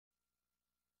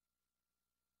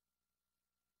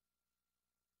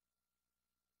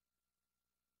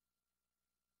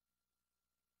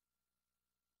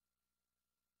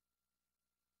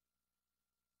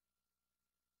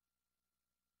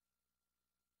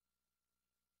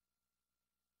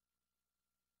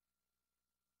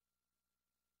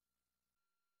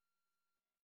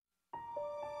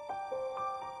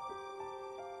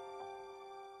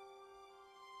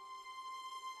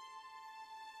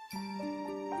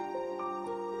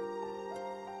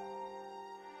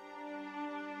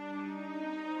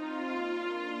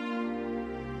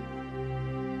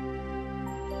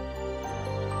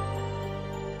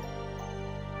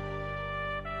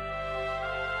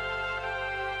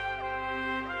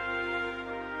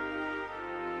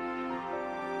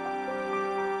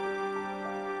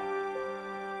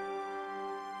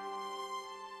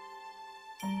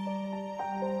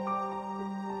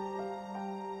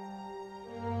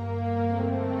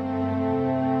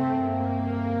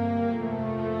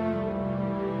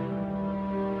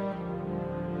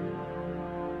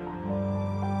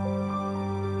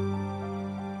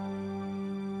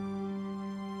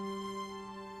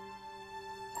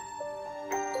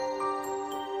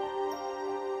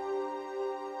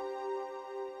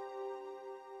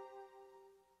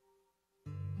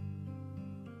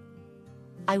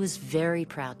I was very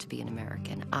proud to be an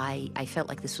American. I felt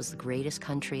like this was the greatest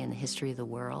country in the history of the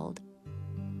world.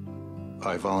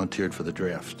 I volunteered for the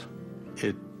draft.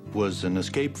 It was an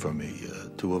escape for me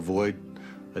to avoid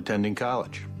attending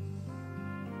college.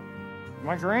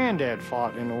 My granddad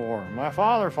fought in the war. My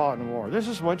father fought in the war. This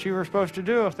is what you were supposed to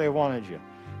do if they wanted you.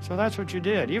 So that's what you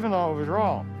did, even though it was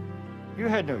wrong. You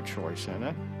had no choice in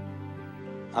it.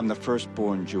 I'm the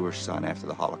firstborn Jewish son after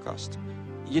the Holocaust.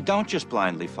 You don't just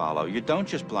blindly follow. You don't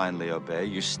just blindly obey.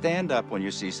 You stand up when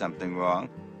you see something wrong.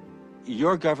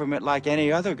 Your government, like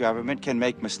any other government, can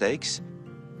make mistakes.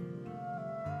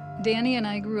 Danny and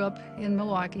I grew up in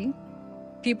Milwaukee.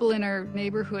 People in our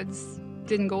neighborhoods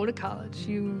didn't go to college.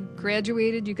 You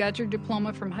graduated, you got your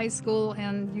diploma from high school,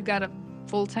 and you got a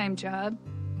full-time job.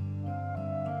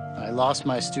 I lost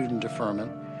my student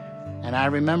deferment, and I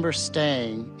remember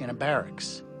staying in a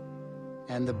barracks.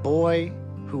 And the boy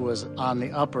who was on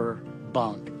the upper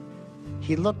bunk,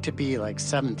 he looked to be like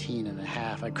 17 and a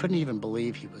half. I couldn't even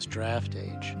believe he was draft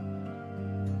age.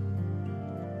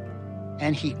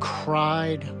 And he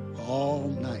cried all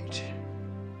night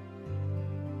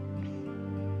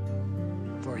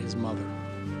for his mother.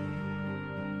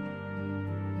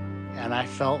 And I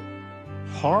felt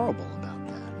horrible about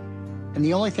that. And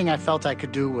the only thing I felt I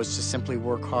could do was to simply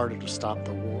work harder to stop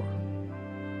the war.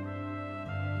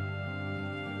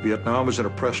 Vietnam is an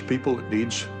oppressed people that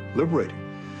needs liberating.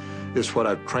 It's what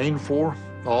I've trained for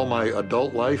all my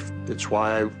adult life. It's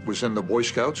why I was in the Boy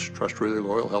Scouts, trustworthy,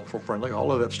 loyal, helpful, friendly.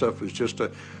 All of that stuff is just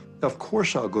of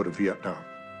course I'll go to Vietnam.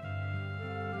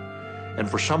 And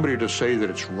for somebody to say that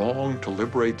it's wrong to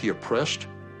liberate the oppressed,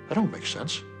 that don't make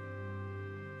sense.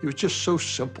 It was just so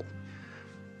simple.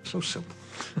 So simple.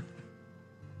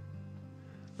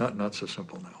 Not so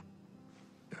simple now.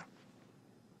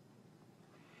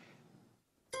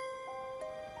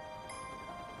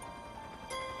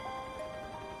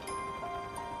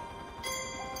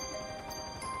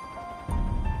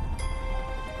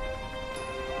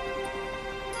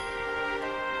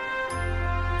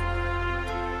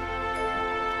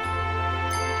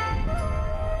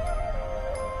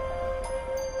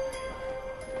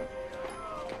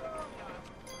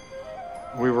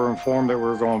 We were informed that we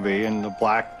were going to be in the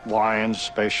Black Lions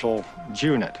Special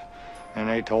Unit. And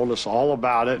they told us all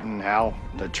about it and how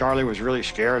that Charlie was really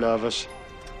scared of us.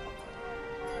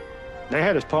 They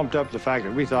had us pumped up the fact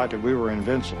that we thought that we were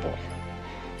invincible.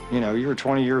 You know, you were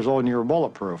 20 years old and you were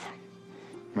bulletproof.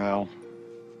 Well,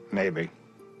 maybe.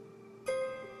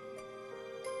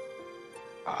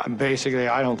 Basically,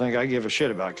 I don't think I give a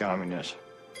shit about communists.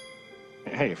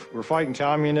 Hey, if we're fighting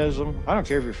communism, I don't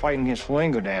care if you're fighting against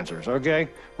flamingo dancers, okay?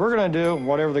 We're gonna do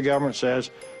whatever the government says.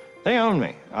 They own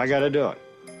me. I gotta do it.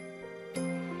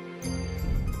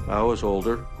 I was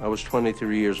older. I was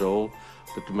 23 years old,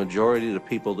 but the majority of the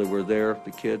people that were there,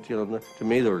 the kids, you know, to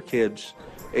me they were kids,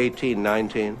 18,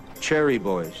 19, cherry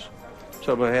boys.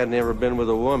 Some of them hadn't ever been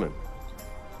with a woman.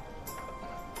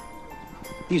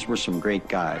 These were some great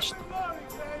guys.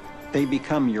 They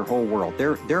become your whole world.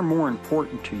 They're more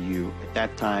important to you at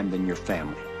that time than your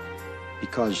family,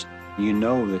 because you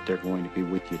know that they're going to be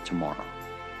with you tomorrow.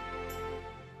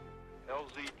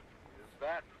 LZ, is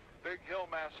that big hill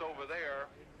mass over there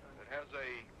that has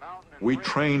a mountain? We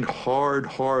trained hard.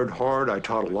 I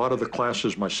taught a lot of the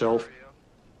classes myself.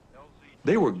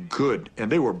 They were good and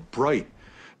they were bright.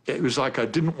 It was like I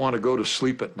didn't want to go to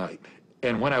sleep at night.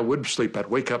 And when I would sleep, I'd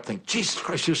wake up and think, Jesus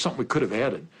Christ, there's something we could have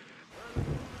added.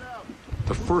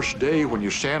 The first day when you're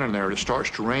standing there, it starts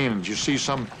to rain, and you see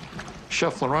some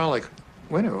shuffling around like,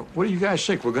 wait a minute, what do you guys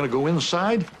think? We're going to go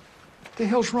inside? What the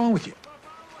hell's wrong with you?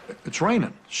 It's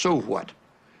raining. So what?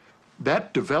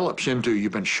 That develops into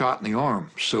you've been shot in the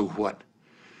arm. So what?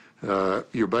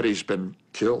 Your buddy's been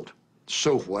killed.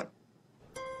 So what?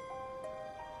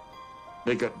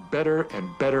 They got better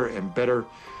and better and better.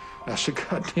 I was so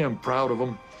goddamn proud of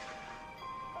them.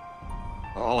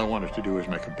 All I wanted to do was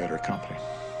make a better company.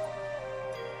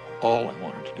 All I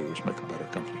wanted to do was make a better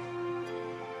company.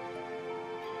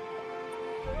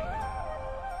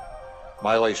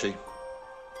 My Lacey,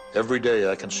 every day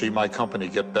I can see my company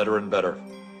get better and better.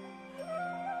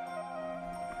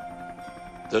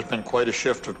 There's been quite a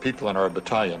shift of people in our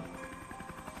battalion.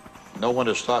 No one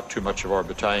has thought too much of our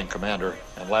battalion commander,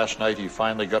 and last night he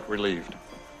finally got relieved.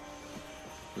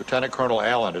 Lieutenant Colonel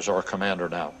Allen is our commander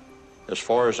now. As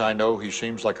far as I know, he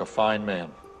seems like a fine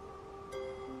man.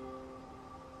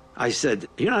 I said,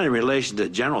 "You're not in relation to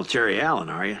General Terry Allen,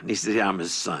 are you?" And he said, "Yeah, I'm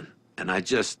his son." And I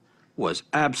just was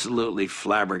absolutely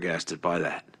flabbergasted by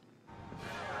that.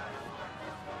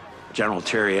 General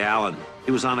Terry Allen,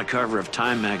 he was on the cover of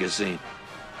Time magazine.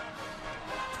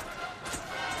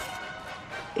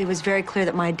 It was very clear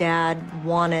that my dad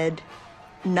wanted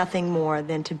nothing more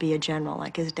than to be a general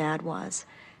like his dad was.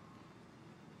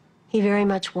 He very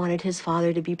much wanted his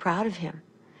father to be proud of him.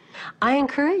 I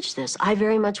encouraged this. I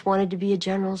very much wanted to be a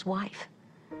general's wife.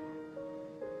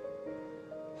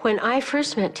 When I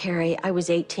first met Terry, I was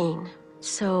 18,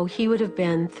 so he would have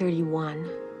been 31.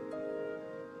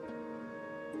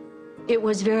 It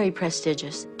was very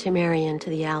prestigious to marry into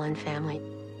the Allen family.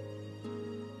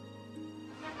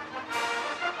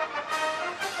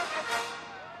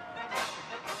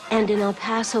 And in El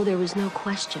Paso, there was no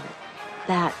question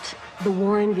that the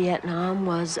war in Vietnam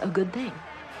was a good thing.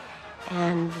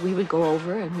 And we would go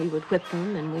over and we would whip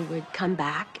them and we would come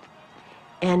back.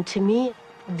 And to me,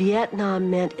 Vietnam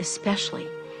meant especially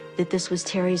that this was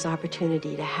Terry's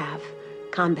opportunity to have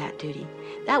combat duty.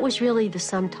 That was really the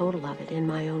sum total of it in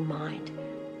my own mind.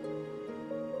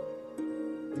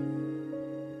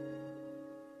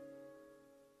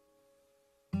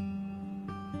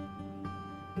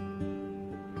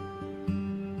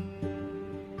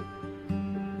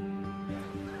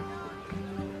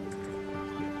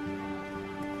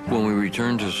 When we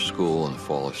returned to school in the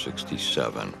fall of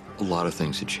 '67, a lot of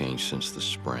things had changed since the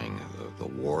spring. The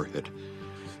war had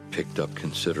picked up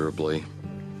considerably.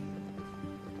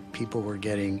 People were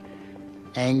getting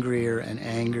angrier and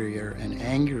angrier and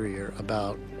angrier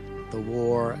about the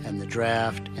war and the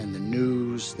draft and the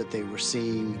news that they were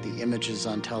seeing, the images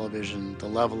on television, the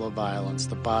level of violence,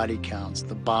 the body counts,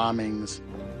 the bombings.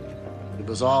 It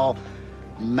was all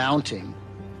mounting.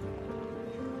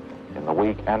 In the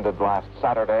week ended last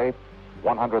Saturday,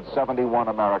 171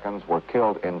 Americans were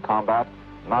killed in combat,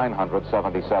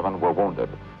 977 were wounded.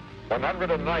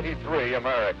 193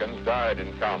 Americans died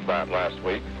in combat last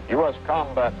week. U.S.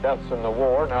 combat deaths in the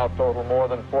war now total more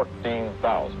than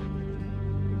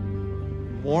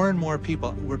 14,000. More and more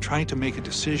people were trying to make a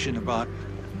decision about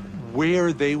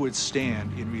where they would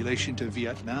stand in relation to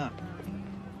Vietnam.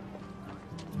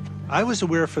 I was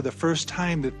aware for the first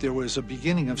time that there was a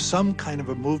beginning of some kind of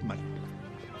a movement.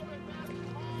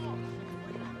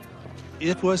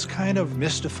 It was kind of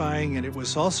mystifying, and it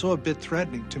was also a bit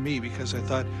threatening to me because I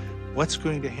thought, what's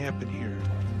going to happen here?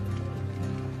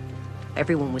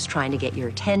 Everyone was trying to get your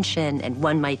attention, and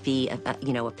one might be,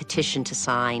 a petition to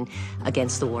sign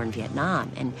against the war in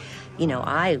Vietnam. And,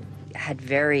 I had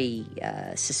very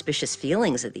suspicious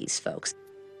feelings of these folks.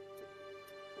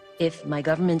 If my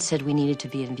government said we needed to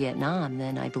be in Vietnam,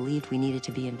 then I believed we needed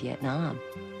to be in Vietnam.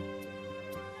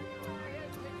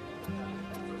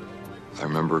 I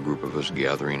remember a group of us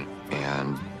gathering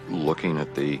and looking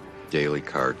at the Daily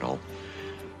Cardinal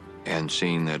and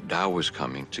seeing that Dow was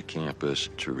coming to campus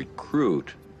to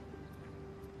recruit,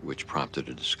 which prompted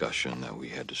a discussion that we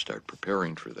had to start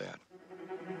preparing for that.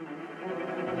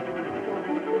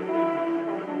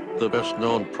 The best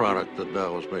known product that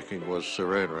Dow was making was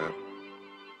saran wrap.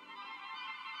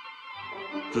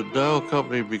 The Dow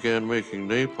Company began making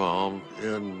napalm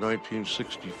in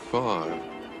 1965.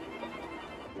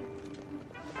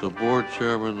 The board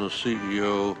chairman, the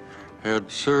CEO,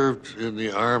 had served in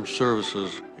the armed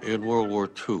services in World War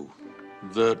II.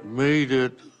 That made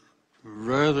it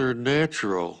rather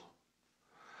natural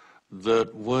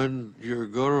that when your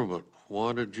government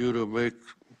wanted you to make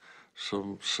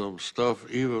some stuff,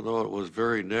 even though it was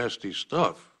very nasty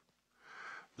stuff,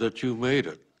 that you made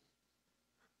it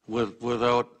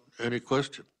without any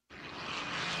question.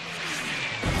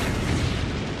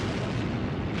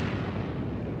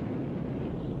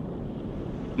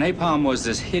 Napalm was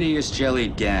this hideous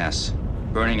jellied gas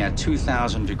burning at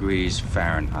 2,000 degrees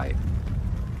Fahrenheit.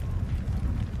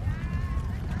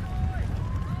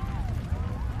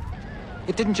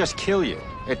 It didn't just kill you,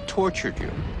 it tortured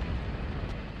you.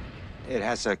 It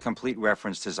has a complete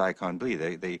reference to Zyklon B,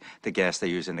 the gas they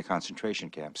use in the concentration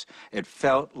camps. It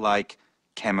felt like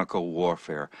chemical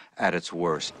warfare at its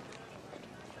worst.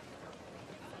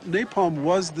 Napalm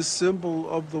was the symbol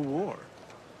of the war.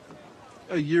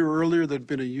 A year earlier, there'd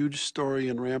been a huge story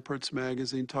in Ramparts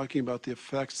magazine talking about the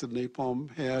effects that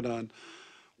napalm had on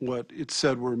what it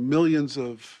said were millions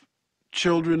of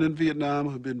children in Vietnam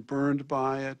who'd been burned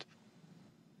by it.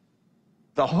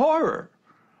 The horror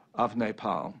of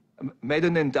napalm made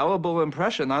an indelible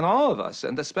impression on all of us,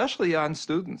 and especially on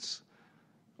students.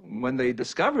 When they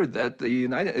discovered that the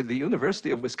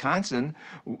University of Wisconsin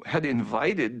had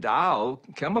invited Dow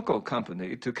Chemical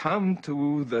Company to come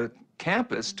to the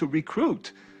campus to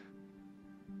recruit.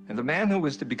 And the man who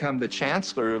was to become the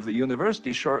chancellor of the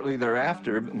university shortly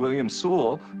thereafter, William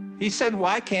Sewell, he said,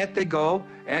 why can't they go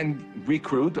and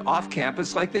recruit off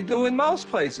campus like they do in most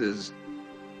places?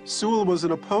 Sewell was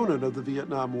an opponent of the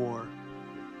Vietnam War.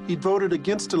 He'd voted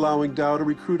against allowing Dow to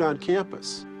recruit on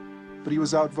campus. but he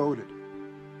was outvoted.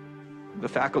 The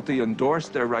faculty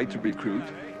endorsed their right to recruit,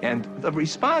 and the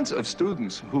response of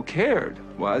students who cared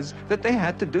was that they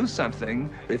had to do something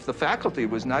if the faculty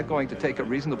was not going to take a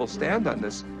reasonable stand on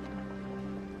this.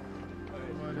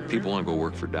 People want to go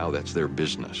work for Dow, that's their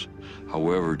business.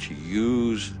 However, to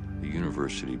use the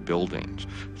university buildings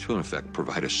to, in effect,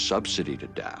 provide a subsidy to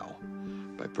Dow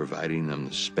by providing them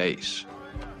the space,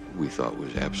 we thought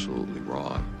was absolutely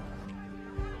wrong.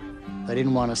 I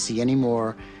didn't want to see any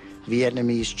more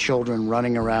Vietnamese children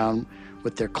running around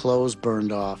with their clothes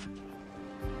burned off.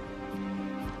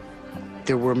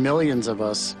 There were millions of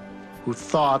us who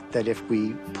thought that if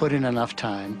we put in enough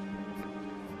time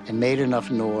and made enough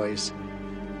noise,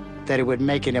 that it would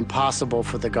make it impossible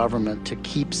for the government to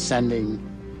keep sending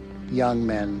young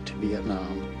men to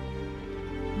Vietnam.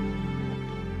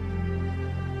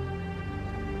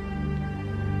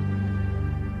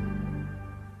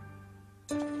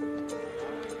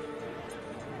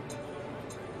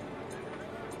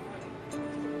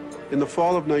 In the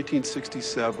fall of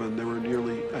 1967, there were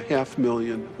nearly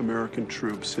 500,000 American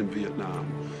troops in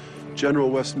Vietnam. General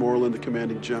Westmoreland, the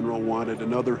commanding general, wanted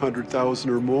another 100,000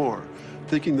 or more,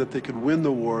 thinking that they could win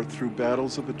the war through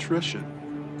battles of attrition.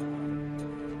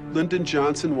 Lyndon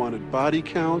Johnson wanted body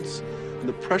counts, and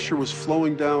the pressure was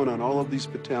flowing down on all of these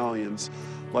battalions,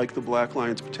 like the Black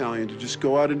Lions Battalion, to just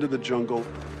go out into the jungle,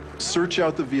 search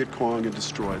out the Viet Cong, and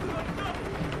destroy them.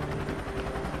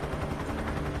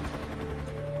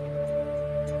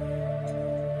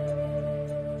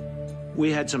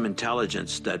 We had some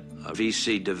intelligence that a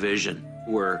VC division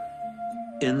were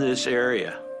in this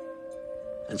area.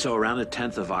 And so around the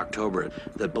 10th of October,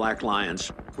 the Black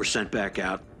Lions were sent back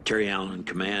out, Terry Allen in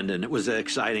command, and it was an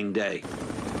exciting day.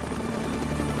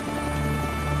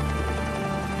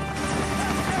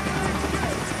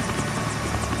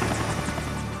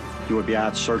 You would be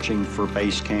out searching for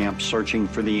base camps, searching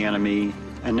for the enemy,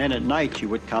 and then at night you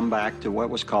would come back to what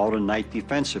was called a night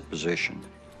defensive position.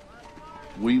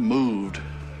 We moved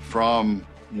from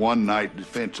one night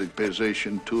defensive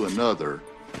position to another,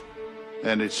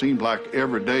 and it seemed like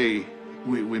every day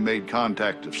we made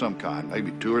contact of some kind,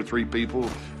 maybe 2 or 3 people,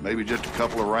 maybe just a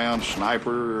couple of rounds,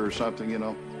 sniper or something, you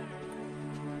know.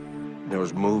 There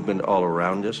was movement all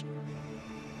around us.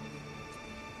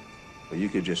 You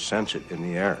could just sense it in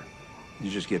the air.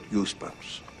 You just get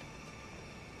goosebumps.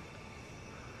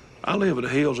 I live in the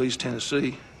hills of East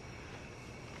Tennessee.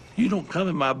 You don't come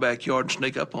in my backyard and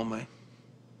sneak up on me.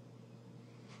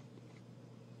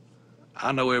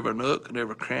 I know every nook and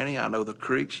every cranny. I know the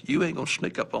creeks. You ain't gonna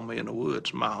sneak up on me in the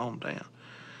woods in my hometown.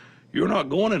 You're not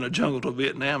going in the jungle to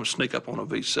Vietnam and sneak up on a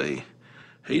VC.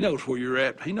 He knows where you're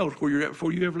at. He knows where you're at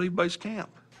before you ever leave base camp.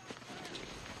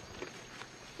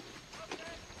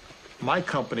 My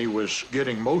company was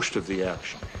getting most of the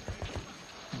action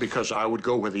because I would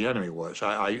go where the enemy was.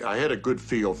 I had a good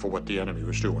feel for what the enemy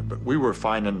was doing, but we were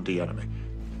finding the enemy.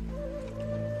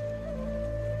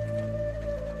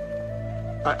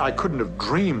 I couldn't have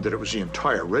dreamed that it was the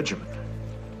entire regiment.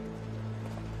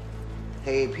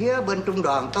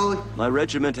 My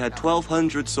regiment had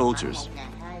 1,200 soldiers.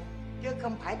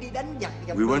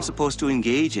 We weren't supposed to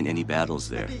engage in any battles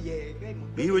there.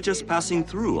 We were just passing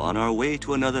through on our way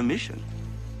to another mission.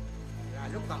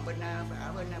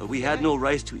 But we had no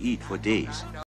rice to eat for days.